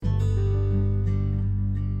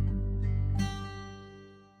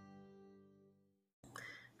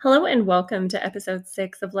Hello and welcome to episode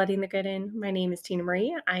 6 of Letting the Good In. My name is Tina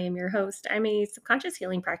Marie. I am your host. I'm a subconscious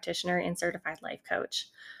healing practitioner and certified life coach.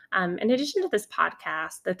 In addition to this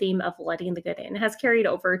podcast, the theme of letting the good in has carried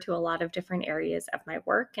over to a lot of different areas of my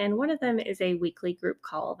work. And one of them is a weekly group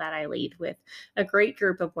call that I lead with a great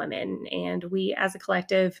group of women. And we, as a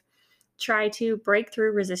collective, try to break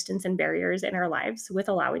through resistance and barriers in our lives with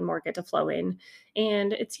allowing more good to flow in.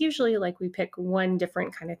 And it's usually like we pick one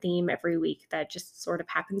different kind of theme every week that just sort of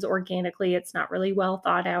happens organically. It's not really well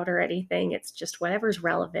thought out or anything. It's just whatever's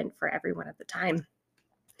relevant for everyone at the time.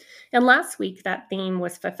 And last week, that theme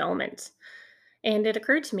was fulfillment. And it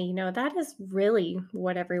occurred to me, that is really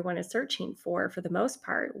what everyone is searching for the most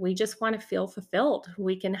part. We just want to feel fulfilled.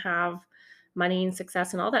 We can have money and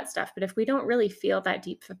success and all that stuff. But if we don't really feel that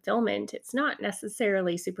deep fulfillment, it's not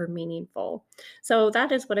necessarily super meaningful. So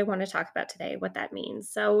that is what I want to talk about today, what that means.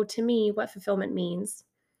 So to me, what fulfillment means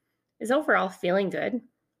is overall feeling good,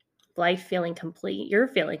 life feeling complete. You're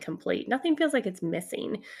feeling complete. Nothing feels like it's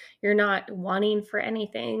missing. You're not wanting for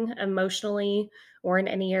anything emotionally or in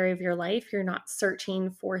any area of your life. You're not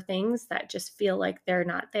searching for things that just feel like they're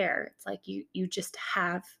not there. It's like you just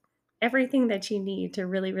have everything that you need to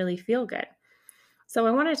really, really feel good. So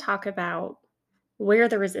I want to talk about where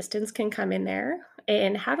the resistance can come in there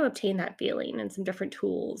and how to obtain that feeling and some different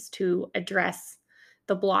tools to address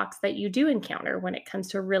the blocks that you do encounter when it comes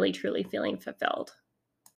to really truly feeling fulfilled.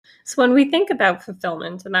 So when we think about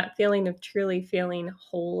fulfillment and that feeling of truly feeling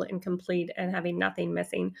whole and complete and having nothing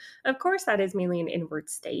missing, of course, that is mainly an inward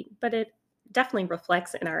state, but it definitely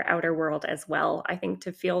reflects in our outer world as well. I think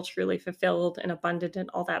to feel truly fulfilled and abundant and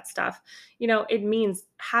all that stuff, it means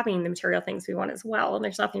having the material things we want as well. And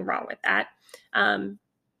there's nothing wrong with that. Um,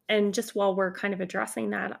 and just while we're kind of addressing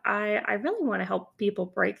that, I really want to help people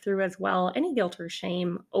break through as well any guilt or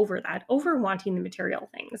shame over that, over wanting the material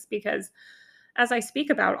things, because as I speak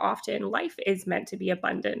about often, life is meant to be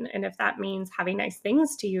abundant. And if that means having nice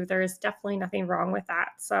things to you, there is definitely nothing wrong with that.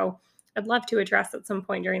 So I'd love to address at some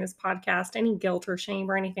point during this podcast any guilt or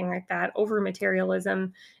shame or anything like that over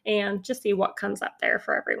materialism and just see what comes up there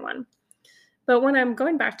for everyone. But when I'm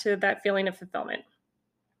going back to that feeling of fulfillment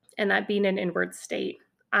and that being an inward state,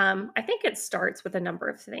 I think it starts with a number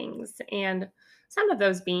of things. And some of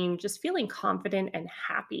those being just feeling confident and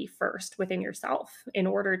happy first within yourself in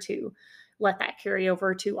order to let that carry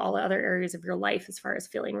over to all other areas of your life as far as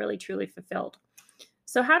feeling really truly fulfilled.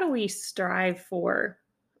 So, how do we strive for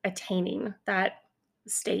attaining that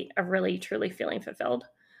state of really truly feeling fulfilled?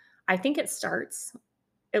 I think it starts,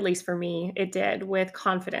 at least for me, it did with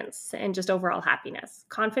confidence and just overall happiness.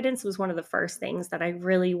 Confidence was one of the first things that I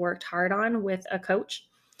really worked hard on with a coach.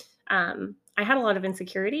 I had a lot of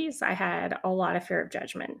insecurities. I had a lot of fear of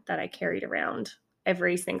judgment that I carried around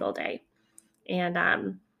every single day.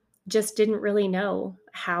 And just didn't really know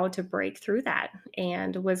how to break through that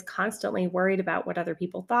and was constantly worried about what other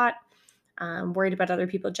people thought, worried about other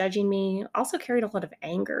people judging me. Also carried a lot of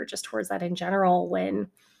anger just towards that in general when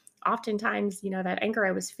oftentimes, that anger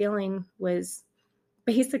I was feeling was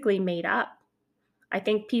basically made up. I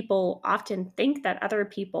think people often think that other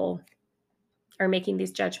people are making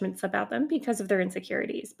these judgments about them because of their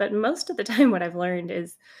insecurities. But most of the time, what I've learned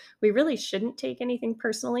is we really shouldn't take anything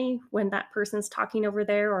personally when that person's talking over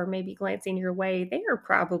there or maybe glancing your way. They are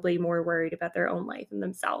probably more worried about their own life and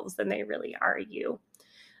themselves than they really are you.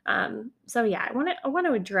 So yeah, I want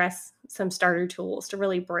to address some starter tools to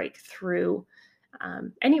really break through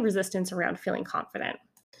any resistance around feeling confident.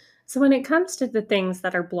 So when it comes to the things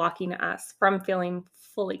that are blocking us from feeling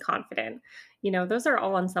fully confident, those are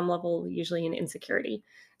all on some level usually an insecurity.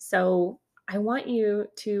 So I want you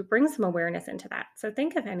to bring some awareness into that. So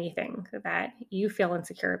think of anything that you feel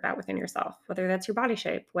insecure about within yourself, whether that's your body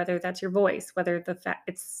shape, whether that's your voice, whether the fact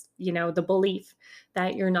it's, the belief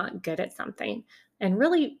that you're not good at something, and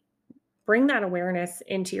really bring that awareness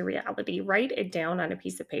into your reality. Write it down on a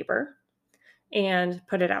piece of paper and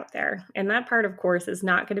put it out there. And that part, of course, is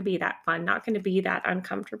not going to be that fun, not going to be that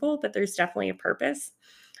uncomfortable, but there's definitely a purpose.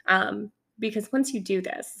 Because once you do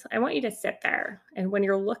this, I want you to sit there. And when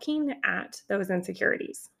you're looking at those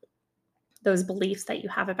insecurities, those beliefs that you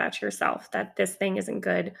have about yourself, that this thing isn't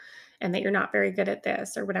good and that you're not very good at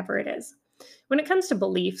this or whatever it is, when it comes to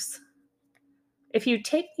beliefs, if you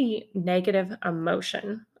take the negative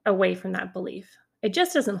emotion away from that belief, it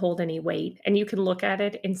just doesn't hold any weight. And you can look at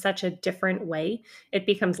it in such a different way. It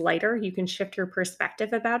becomes lighter. You can shift your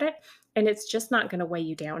perspective about it. And it's just not going to weigh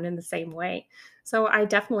you down in the same way. So I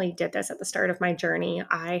definitely did this at the start of my journey.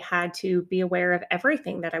 I had to be aware of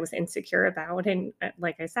everything that I was insecure about. And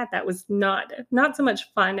like I said, that was not so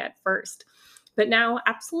much fun at first. But now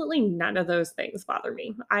absolutely none of those things bother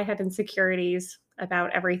me. I had insecurities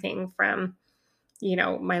about everything from,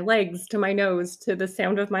 my legs to my nose to the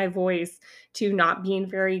sound of my voice to not being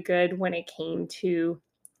very good when it came to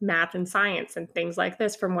math and science and things like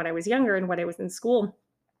this from when I was younger and when I was in school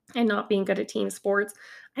and not being good at team sports.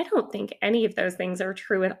 I don't think any of those things are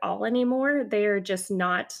true at all anymore. They're just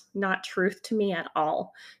not truth to me at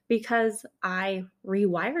all because I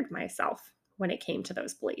rewired myself when it came to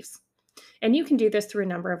those beliefs. And you can do this through a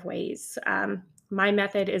number of ways. My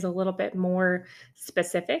method is a little bit more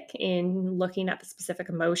specific in looking at the specific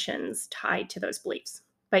emotions tied to those beliefs,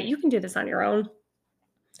 but you can do this on your own.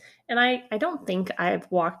 And I don't think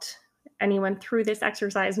I've walked anyone through this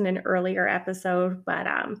exercise in an earlier episode, but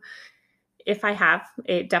if I have,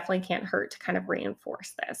 it definitely can't hurt to kind of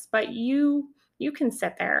reinforce this. But you can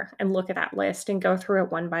sit there and look at that list and go through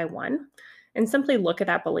it one by one and simply look at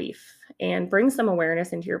that belief and bring some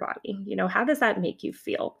awareness into your body. How does that make you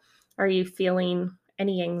feel? Are you feeling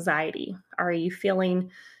any anxiety? Are you feeling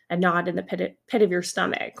a knot in the pit of your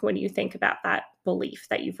stomach when you think about that belief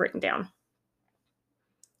that you've written down?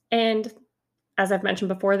 And as I've mentioned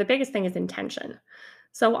before, the biggest thing is intention.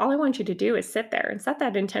 So all I want you to do is sit there and set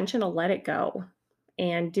that intention to let it go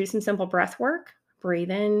and do some simple breath work. Breathe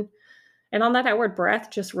in. And on that outward breath,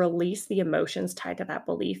 just release the emotions tied to that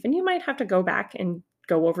belief. And you might have to go back and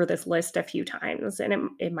go over this list a few times. And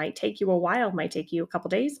it might take you a while, it might take you a couple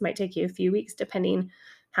days, might take you a few weeks, depending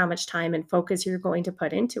how much time and focus you're going to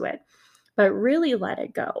put into it. But really let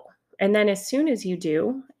it go. And then as soon as you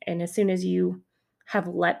do, and as soon as you have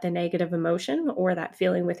let the negative emotion or that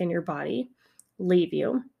feeling within your body leave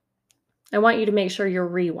you, I want you to make sure you're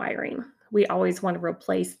rewiring. We always want to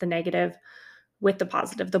replace the negative with the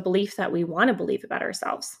positive, the belief that we want to believe about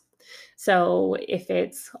ourselves. So if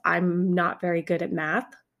it's, I'm not very good at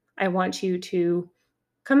math, I want you to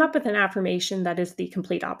come up with an affirmation that is the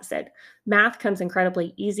complete opposite. Math comes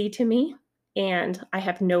incredibly easy to me, and I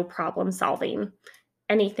have no problem solving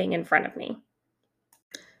anything in front of me.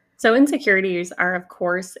 So, insecurities are, of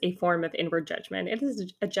course, a form of inward judgment. It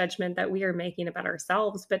is a judgment that we are making about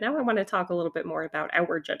ourselves. But now I want to talk a little bit more about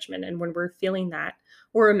outward judgment and when we're feeling that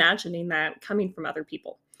or imagining that coming from other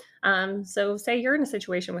people. So, say you're in a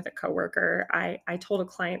situation with a coworker. I told a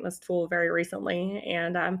client this tool very recently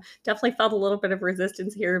and definitely felt a little bit of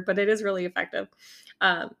resistance here, but it is really effective.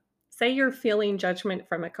 Say you're feeling judgment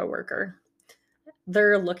from a coworker.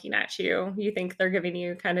 They're looking at you. You think they're giving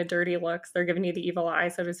you kind of dirty looks. They're giving you the evil eye,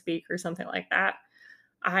 so to speak, or something like that.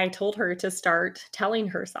 I told her to start telling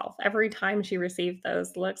herself every time she received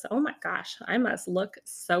those looks, oh my gosh, I must look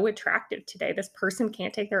so attractive today. This person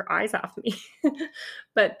can't take their eyes off me.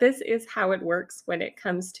 But this is how it works when it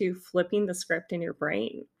comes to flipping the script in your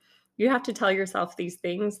brain. You have to tell yourself these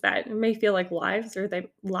things that may feel like lies.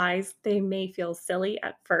 They may feel silly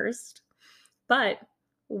at first, but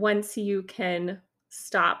once you can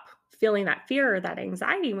stop feeling that fear or that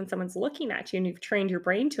anxiety when someone's looking at you and you've trained your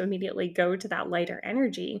brain to immediately go to that lighter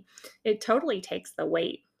energy, it totally takes the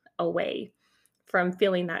weight away from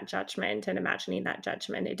feeling that judgment and imagining that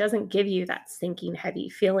judgment. It doesn't give you that sinking, heavy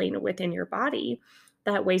feeling within your body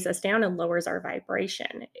that weighs us down and lowers our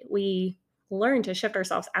vibration. We learn to shift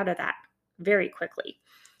ourselves out of that very quickly.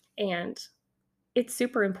 And it's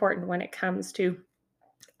super important when it comes to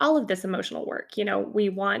all of this emotional work. We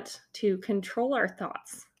want to control our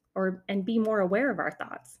thoughts and be more aware of our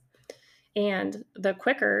thoughts. And the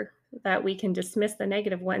quicker that we can dismiss the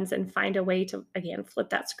negative ones and find a way to, again, flip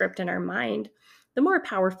that script in our mind, the more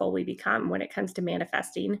powerful we become when it comes to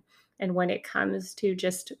manifesting and when it comes to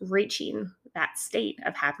just reaching that state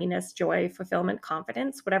of happiness, joy, fulfillment,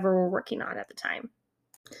 confidence, whatever we're working on at the time.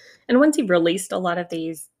 And once you've released a lot of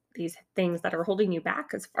these things that are holding you back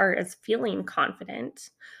as far as feeling confident,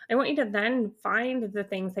 I want you to then find the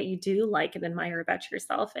things that you do like and admire about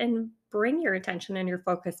yourself and bring your attention and your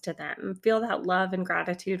focus to them. Feel that love and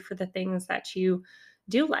gratitude for the things that you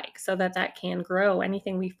do like so that that can grow.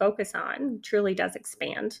 Anything we focus on truly does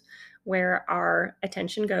expand. Where our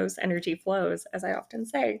attention goes, energy flows, as I often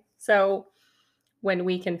say. So when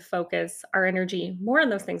we can focus our energy more on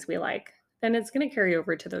those things we like, then it's going to carry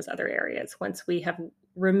over to those other areas once we have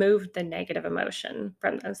removed the negative emotion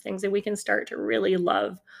from those things, and we can start to really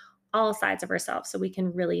love all sides of ourselves so we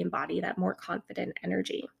can really embody that more confident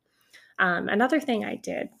energy. Another thing I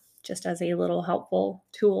did just as a little helpful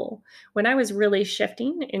tool when I was really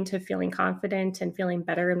shifting into feeling confident and feeling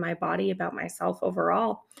better in my body about myself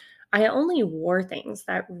overall, I only wore things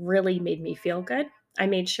that really made me feel good. I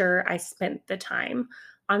made sure I spent the time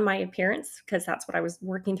on my appearance because that's what I was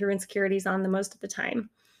working through insecurities on the most of the time.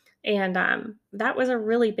 And that was a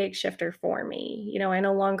really big shifter for me. I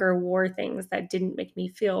no longer wore things that didn't make me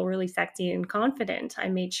feel really sexy and confident. I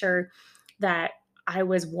made sure that I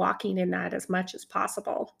was walking in that as much as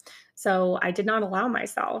possible. So I did not allow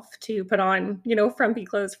myself to put on, frumpy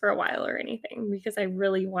clothes for a while or anything because I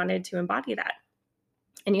really wanted to embody that.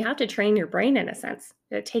 And you have to train your brain in a sense.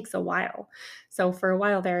 It takes a while. So for a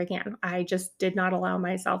while there, again, I just did not allow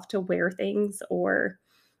myself to wear things or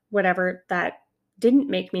whatever that didn't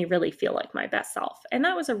make me really feel like my best self. And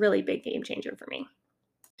that was a really big game changer for me.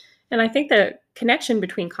 And I think the connection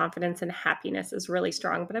between confidence and happiness is really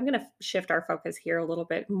strong, but I'm going to shift our focus here a little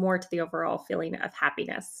bit more to the overall feeling of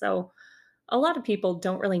happiness. So, a lot of people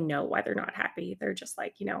don't really know why they're not happy. They're just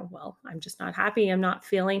like, well, I'm just not happy. I'm not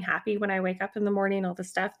feeling happy when I wake up in the morning, all this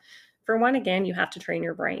stuff. For one, again, you have to train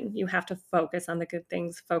your brain. You have to focus on the good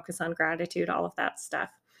things, focus on gratitude, all of that stuff.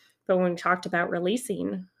 But when we talked about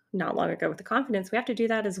releasing not long ago with the confidence, we have to do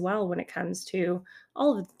that as well when it comes to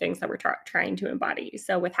all of the things that we're trying to embody.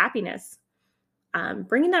 So with happiness,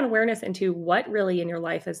 bringing that awareness into what really in your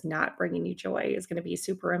life is not bringing you joy is going to be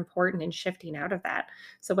super important in shifting out of that.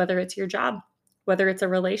 So, whether it's your job, whether it's a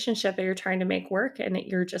relationship that you're trying to make work and that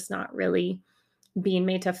you're just not really being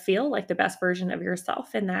made to feel like the best version of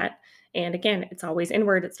yourself in that. And again, it's always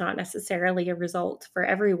inward, it's not necessarily a result for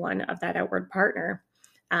everyone of that outward partner.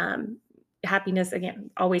 Um, Happiness, again,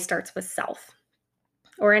 always starts with self,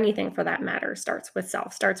 or anything for that matter starts with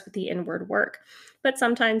self, starts with the inward work. But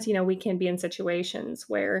sometimes, we can be in situations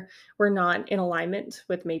where we're not in alignment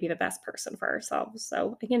with maybe the best person for ourselves.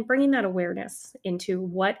 So, again, bringing that awareness into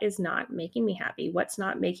what is not making me happy, what's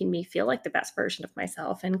not making me feel like the best version of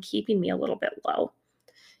myself, and keeping me a little bit low.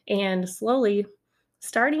 And slowly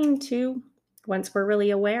starting to, once we're really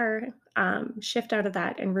aware, shift out of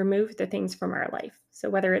that and remove the things from our life. So,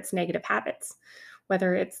 whether it's negative habits,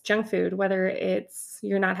 whether it's junk food, whether it's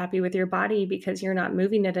you're not happy with your body because you're not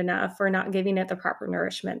moving it enough or not giving it the proper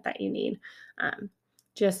nourishment that you need. Um,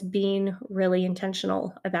 just being really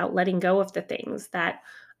intentional about letting go of the things that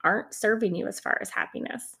aren't serving you as far as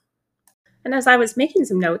happiness. And as I was making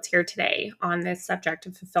some notes here today on this subject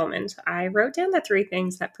of fulfillment, I wrote down the three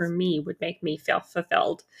things that for me would make me feel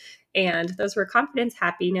fulfilled. And those were confidence,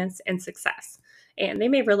 happiness, and success. And they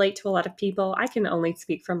may relate to a lot of people. I can only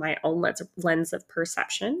speak from my own lens of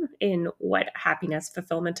perception in what happiness,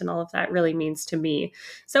 fulfillment, and all of that really means to me.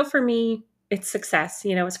 So for me, it's success,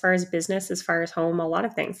 as far as business, as far as home, a lot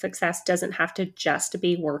of things. Success doesn't have to just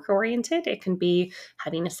be work oriented. It can be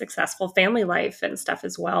having a successful family life and stuff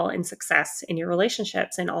as well, and success in your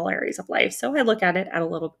relationships in all areas of life. So I look at it on a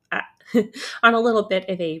little bit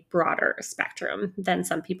of a broader spectrum than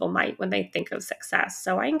some people might when they think of success.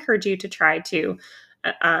 So I encourage you to try to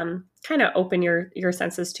kind of open your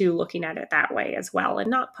senses to looking at it that way as well,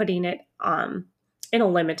 and not putting it in a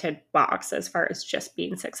limited box as far as just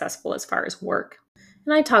being successful as far as work.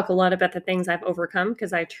 And I talk a lot about the things I've overcome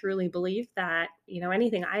because I truly believe that,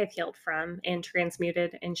 anything I have healed from and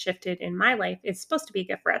transmuted and shifted in my life is supposed to be a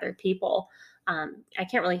gift for other people. I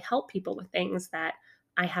can't really help people with things that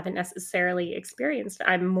I haven't necessarily experienced.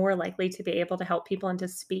 I'm more likely to be able to help people and to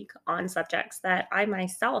speak on subjects that I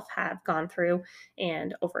myself have gone through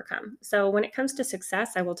and overcome. So when it comes to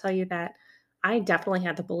success, I will tell you that I definitely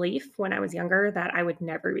had the belief when I was younger that I would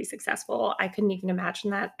never be successful. I couldn't even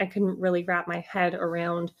imagine that. I couldn't really wrap my head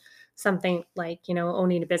around something like,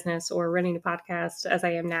 owning a business or running a podcast as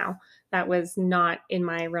I am now. That was not in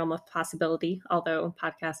my realm of possibility, although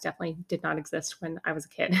podcasts definitely did not exist when I was a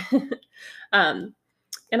kid. um,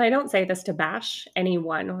 and I don't say this to bash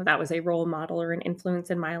anyone that was a role model or an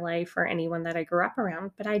influence in my life or anyone that I grew up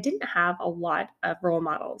around, but I didn't have a lot of role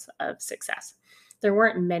models of success. There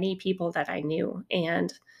weren't many people that I knew,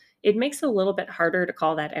 and it makes it a little bit harder to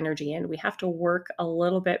call that energy in. We have to work a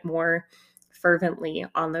little bit more fervently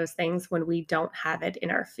on those things when we don't have it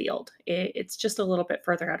in our field. It's just a little bit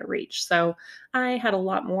further out of reach. So I had a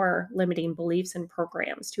lot more limiting beliefs and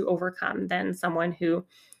programs to overcome than someone who,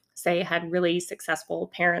 say, had really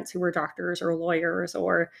successful parents who were doctors or lawyers,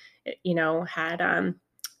 or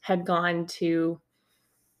had gone to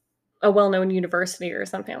a well-known university or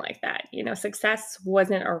something like that. Success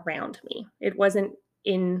wasn't around me. It wasn't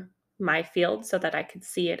in my field so that I could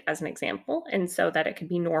see it as an example and so that it could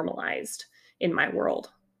be normalized in my world.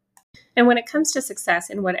 And when it comes to success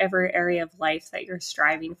in whatever area of life that you're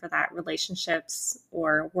striving for, that relationships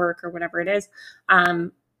or work or whatever it is,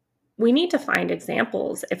 we need to find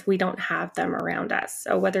examples if we don't have them around us.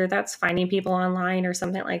 So whether that's finding people online or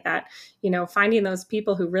something like that, finding those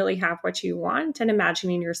people who really have what you want and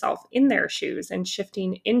imagining yourself in their shoes and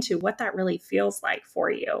shifting into what that really feels like for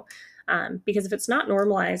you. Because if it's not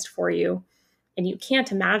normalized for you, and you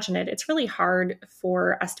can't imagine it, it's really hard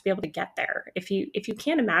for us to be able to get there. If you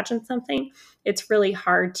can't imagine something, it's really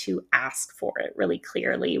hard to ask for it really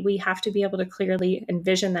clearly. We have to be able to clearly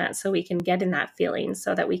envision that so we can get in that feeling,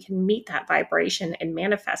 so that we can meet that vibration and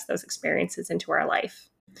manifest those experiences into our life.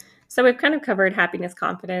 So we've kind of covered happiness,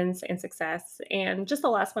 confidence, and success. And just the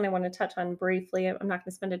last one I want to touch on briefly, I'm not going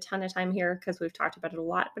to spend a ton of time here because we've talked about it a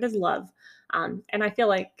lot, but is love. And I feel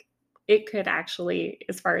like it could actually,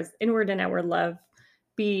 as far as inward and outward love,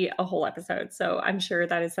 be a whole episode. So I'm sure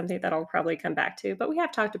that is something that I'll probably come back to. But we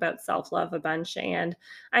have talked about self love a bunch. And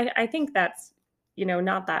I think that's,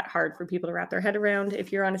 not that hard for people to wrap their head around.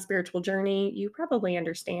 If you're on a spiritual journey, you probably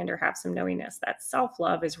understand or have some knowingness that self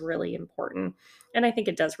love is really important. And I think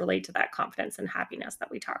it does relate to that confidence and happiness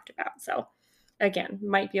that we talked about. So, again,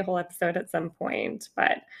 might be a whole episode at some point.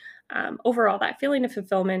 But overall, that feeling of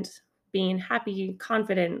fulfillment, being happy,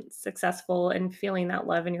 confident, successful, and feeling that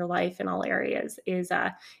love in your life in all areas is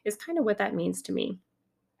kind of what that means to me.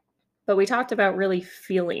 But we talked about really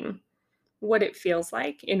feeling what it feels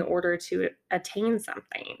like in order to attain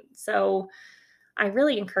something. So I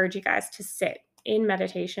really encourage you guys to sit in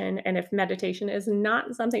meditation. And if meditation is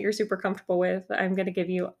not something you're super comfortable with, I'm going to give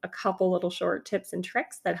you a couple little short tips and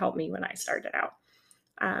tricks that helped me when I started out.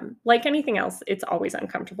 Like anything else, it's always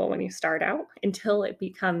uncomfortable when you start out until it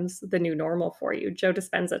becomes the new normal for you. Joe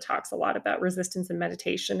Dispenza talks a lot about resistance in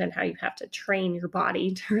meditation and how you have to train your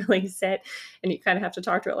body to really sit, and you kind of have to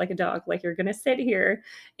talk to it like a dog. Like, you're going to sit here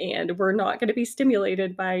and we're not going to be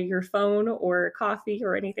stimulated by your phone or coffee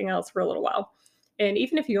or anything else for a little while. And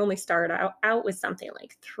even if you only start out with something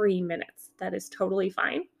like 3 minutes, that is totally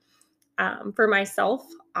fine. For myself,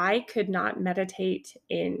 I could not meditate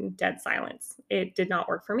in dead silence. It did not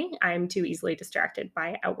work for me. I'm too easily distracted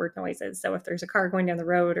by outward noises. So if there's a car going down the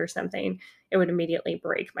road or something, it would immediately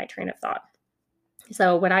break my train of thought.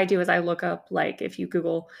 So what I do is I look up, like, if you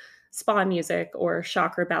Google spa music or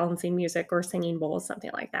chakra balancing music or singing bowls,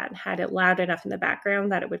 something like that, and had it loud enough in the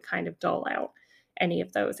background that it would kind of dull out any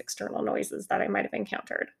of those external noises that I might have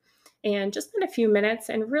encountered. And just spend a few minutes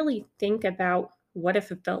and really think about what a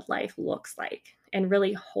fulfilled life looks like, and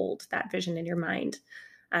really hold that vision in your mind.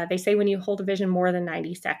 They say when you hold a vision more than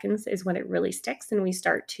 90 seconds is when it really sticks, and we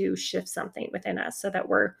start to shift something within us, so that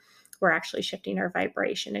we're actually shifting our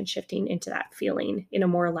vibration and shifting into that feeling in a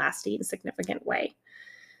more lasting, significant way.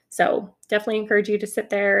 So definitely encourage you to sit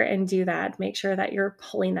there and do that. Make sure that you're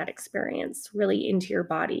pulling that experience really into your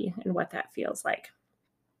body and what that feels like.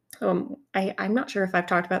 I'm not sure if I've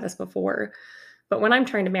talked about this before, but when I'm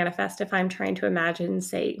trying to manifest, if I'm trying to imagine,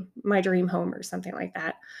 say, my dream home or something like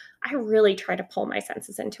that, I really try to pull my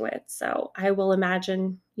senses into it. So I will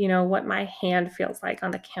imagine, what my hand feels like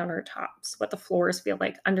on the countertops, what the floors feel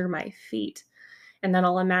like under my feet. And then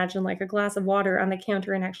I'll imagine like a glass of water on the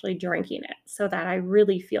counter and actually drinking it, so that I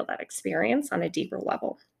really feel that experience on a deeper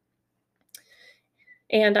level.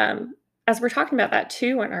 And as we're talking about that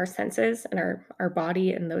too, and our senses and our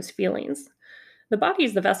body and those feelings, the body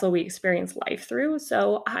is the vessel we experience life through.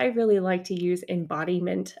 So I really like to use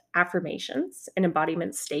embodiment affirmations and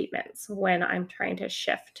embodiment statements when I'm trying to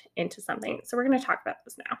shift into something. So we're going to talk about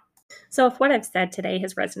this now. So if what I've said today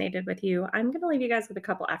has resonated with you, I'm going to leave you guys with a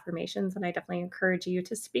couple affirmations, and I definitely encourage you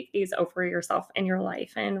to speak these over yourself in your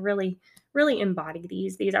life and really, really embody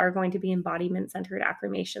these. These are going to be embodiment centered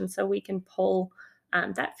affirmations, so we can pull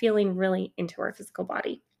that feeling really into our physical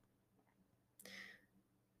body.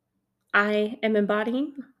 I am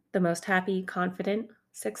embodying the most happy, confident,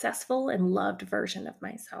 successful, and loved version of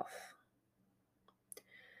myself.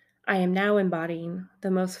 I am now embodying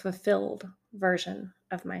the most fulfilled version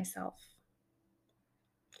of myself.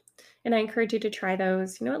 And I encourage you to try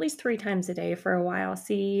those, at least 3 times a day for a while.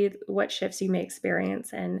 See what shifts you may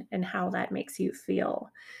experience and how that makes you feel.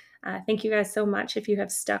 Thank you guys so much if you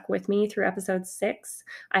have stuck with me through episode 6.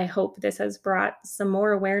 I hope this has brought some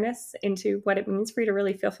more awareness into what it means for you to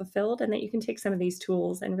really feel fulfilled, and that you can take some of these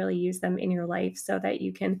tools and really use them in your life so that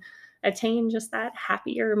you can attain just that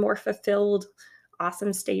happier, more fulfilled,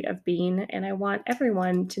 awesome state of being. And I want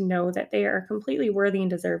everyone to know that they are completely worthy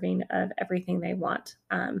and deserving of everything they want.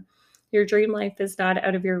 Your dream life is not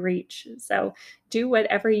out of your reach. So do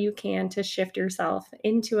whatever you can to shift yourself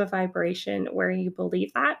into a vibration where you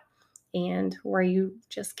believe that, and where you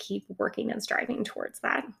just keep working and striving towards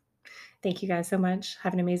that. Thank you guys so much.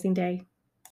 Have an amazing day.